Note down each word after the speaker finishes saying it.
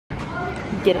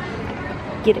Get it.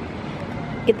 Get it.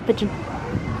 Get the pigeon.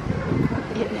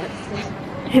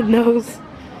 It knows.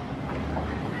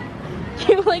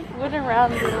 You like went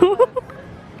around. He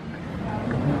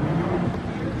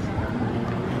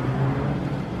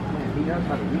knows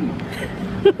how to read.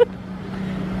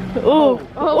 Oh.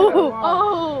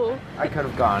 I could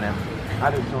have gone him.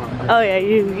 I just want to. Oh yeah,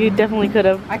 you definitely could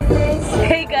have.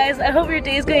 Hey guys, I hope your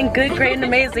day is going good, great, and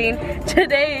amazing.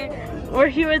 Today, we're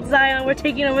here with Zion. We're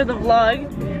taking over the vlog.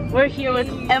 We're here with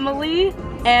Emily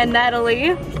and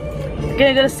Natalie. We're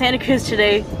gonna go to Santa Cruz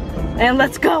today, and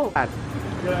let's go.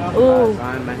 Ooh,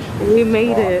 we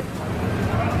made it.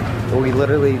 Well, we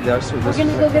literally just. We're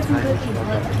gonna go get some cookies.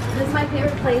 Look, this is my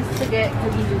favorite place to get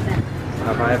cookies and Santa.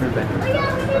 Have I ever been?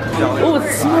 Oh,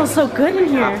 it smells so good in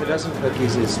here. Half a dozen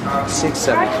cookies is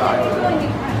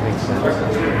 $6.75. Makes sense.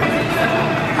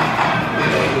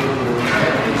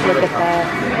 Look at that.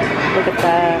 Look at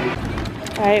that.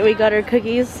 Alright, we got our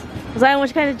cookies. Zion,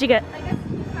 which kind did you get?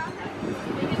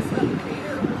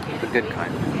 The good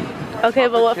kind. Okay,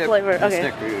 but what flavor?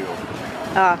 Okay.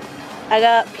 I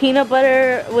got peanut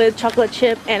butter with chocolate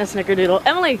chip and a snickerdoodle.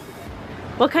 Emily,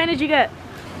 what kind did you get?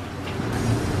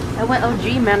 I went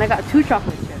OG, man. I got 2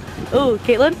 chocolate chips. Ooh,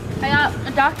 Caitlin? I got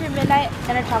a Dr. Midnight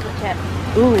and a chocolate chip.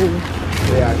 Ooh.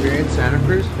 Yeah, if you're in Santa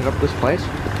Cruz, hit up this place.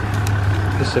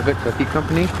 Pacific Cookie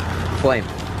Company. Flame.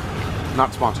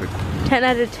 Not sponsored. 10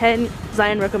 out of 10,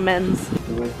 Zion recommends.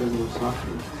 You like those little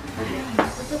sausages?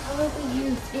 This is probably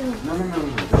used. Ew. No.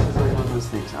 This is like one of those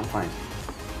things. I'm fine.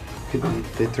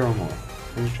 They throw them away.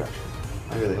 Here's trash.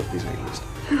 I really hope these aren't used.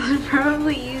 They're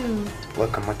probably used.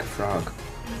 Look, I'm like a frog.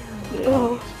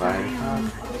 Oh.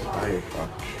 Spider frog.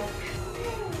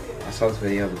 I saw this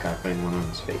video of a guy putting one on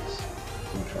his face.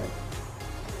 I'm try.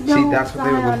 No, See, that's what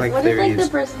they would look like what if they if were like the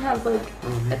used. person has like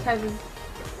a type of...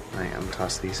 Alright, I'm gonna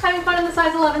toss these. Having fun in the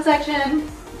size 11 section.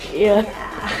 Yeah.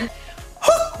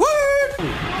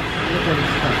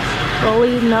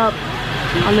 Rolling up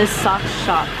on this sock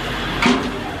shop.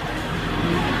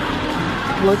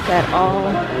 Look at all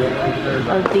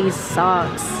of these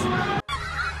socks.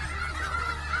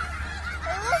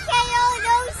 Look at all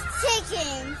those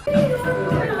chickens.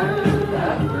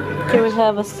 Here we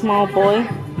have a small boy.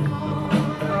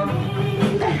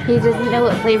 He doesn't know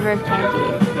what flavor of candy.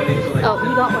 Oh,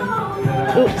 he got one.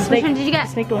 Ooh, snake. Which one did you get?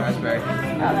 Snake one. Raspberry.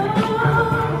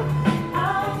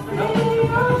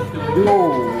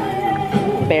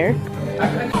 Bear.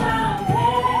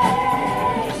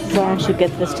 Zion should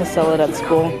get this to sell it at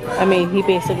school. I mean, he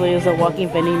basically is a walking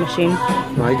vending machine.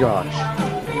 My gosh.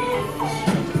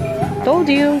 Told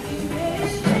you.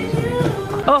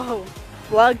 Oh,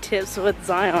 vlog tips with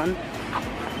Zion.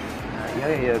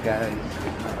 Yo guys.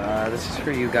 This is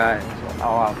for you guys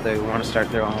all out there who want to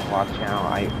start their own vlog channel.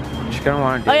 You're gonna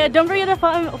want to do. Oh yeah, don't forget to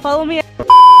follow me.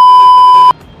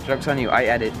 Joke's on you. I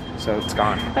edit, so it's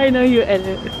gone. I know you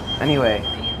edit. Anyway.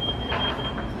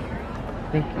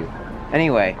 Thank you.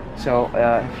 Anyway, so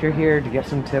if you're here to get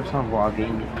some tips on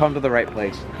vlogging, come to the right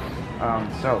place.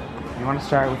 So you want to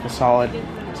start with a solid. You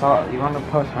want to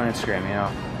post on Instagram, you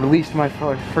know. Released my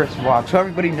first vlog, so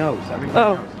everybody knows. Everybody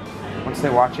knows. Once they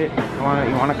watch it, you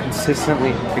want to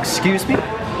consistently. Excuse me.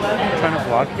 I'm trying to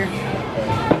vlog here.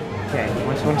 Okay.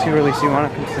 Once you release, you want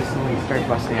to consistently start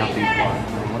busting out these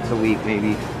vlogs. Once a week,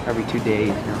 maybe every 2 days.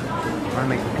 You know. You want to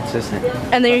make it consistent.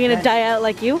 And then you're gonna die out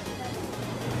like you?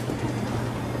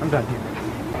 I'm done here.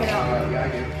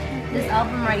 This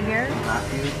album right here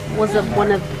was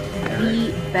one of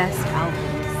the best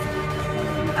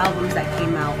albums that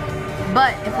came out.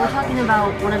 But if we're talking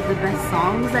about one of the best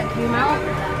songs that came out,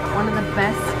 one of the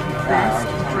best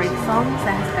Drake songs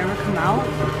that has ever come out,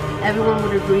 everyone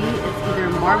would agree it's either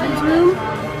Marvin's Room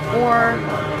or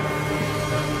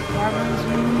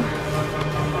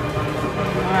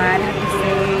I'd have to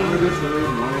say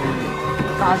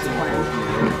God's Plan.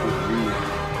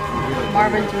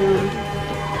 Marvin's Room. I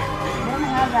don't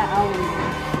have that album.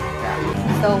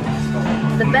 So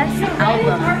the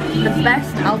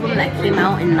best album that came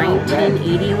out in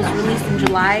 1980 was released in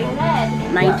July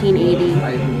 1980.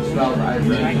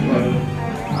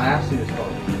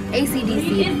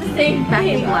 AC/DC, Back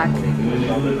in Black.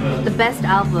 The best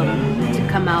album to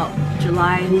come out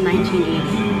July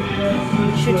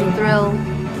 1980. Shoot to Thrill,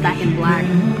 Back in Black.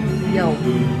 Yo.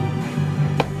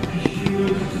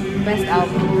 Best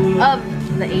album of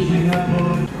the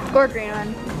 80s. Or green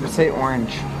one. Let's say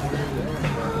orange.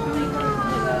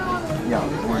 Yeah,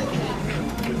 orange.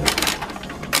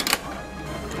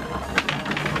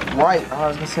 White. Oh, I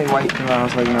was gonna say white, and I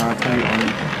was like, no, it's gonna be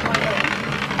orange.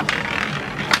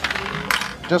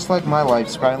 Just like my life,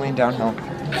 spiraling downhill.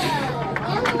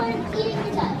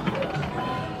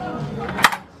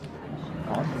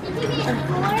 I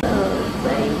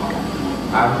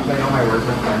haven't been on my work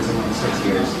with friends in like 6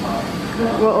 years.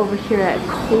 We're over here at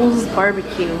Cole's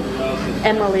Barbecue.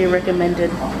 Emily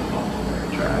recommended.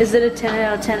 Is it a 10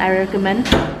 out of 10? I recommend.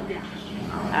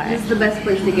 This is the best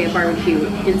place to get barbecue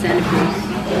in Santa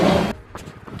Cruz.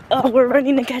 Oh, we're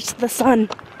running to catch the sun.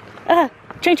 Ah,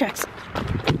 train tracks.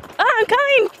 Ah, I'm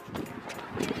coming.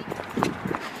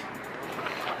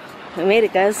 We made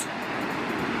it, guys.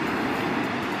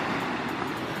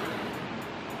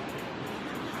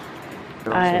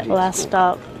 Alright, last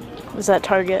stop was at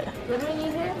Target. What do we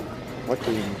need here? What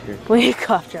do you need here? We need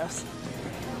cough drops.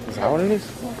 Is that what it is?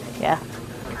 Yeah.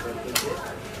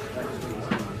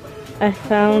 I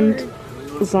found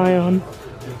Zion.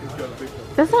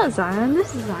 That's not Zion,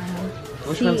 this is Zion.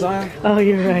 Which one's Zion? Oh,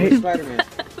 you're right. Spider-Man.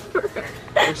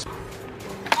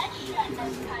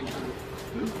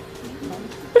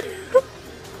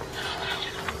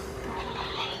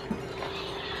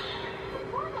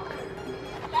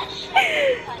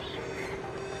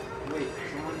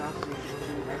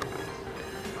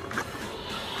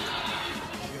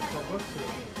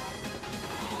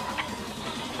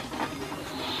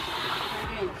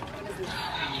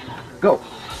 Go.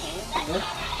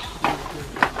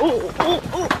 Oh, oh,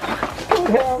 oh. Go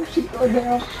down, she go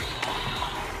down.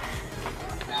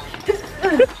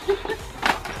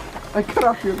 I cut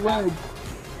off your leg.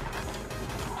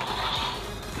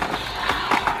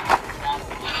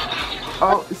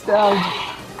 Oh, it's down.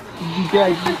 You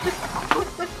dead.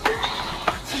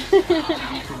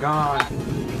 You're gone.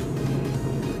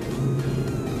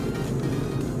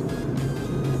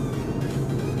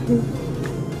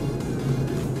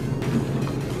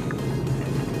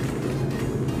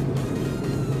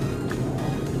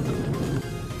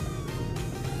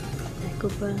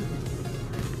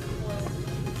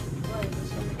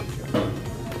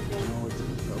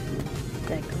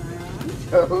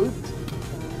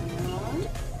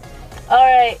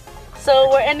 Alright, so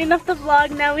we're ending off the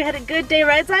vlog now. We had a good day,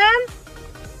 right, Zion?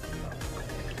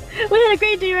 We had a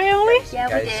great day, right, Emily? Yeah,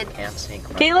 we did.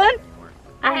 Caitlin?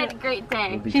 I had a great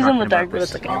day. She's in the dark, but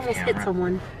it's I okay. almost hit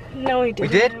someone. No, we We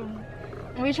didn't.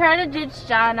 did? We tried to ditch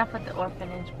John up at the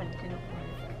orphanage, but it didn't work.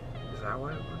 Is that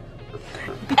what it was?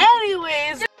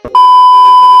 Anyways,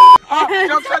 Oh,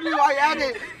 don't tell me why I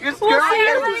added. You're we'll see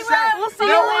you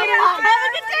later. Have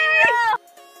a good day.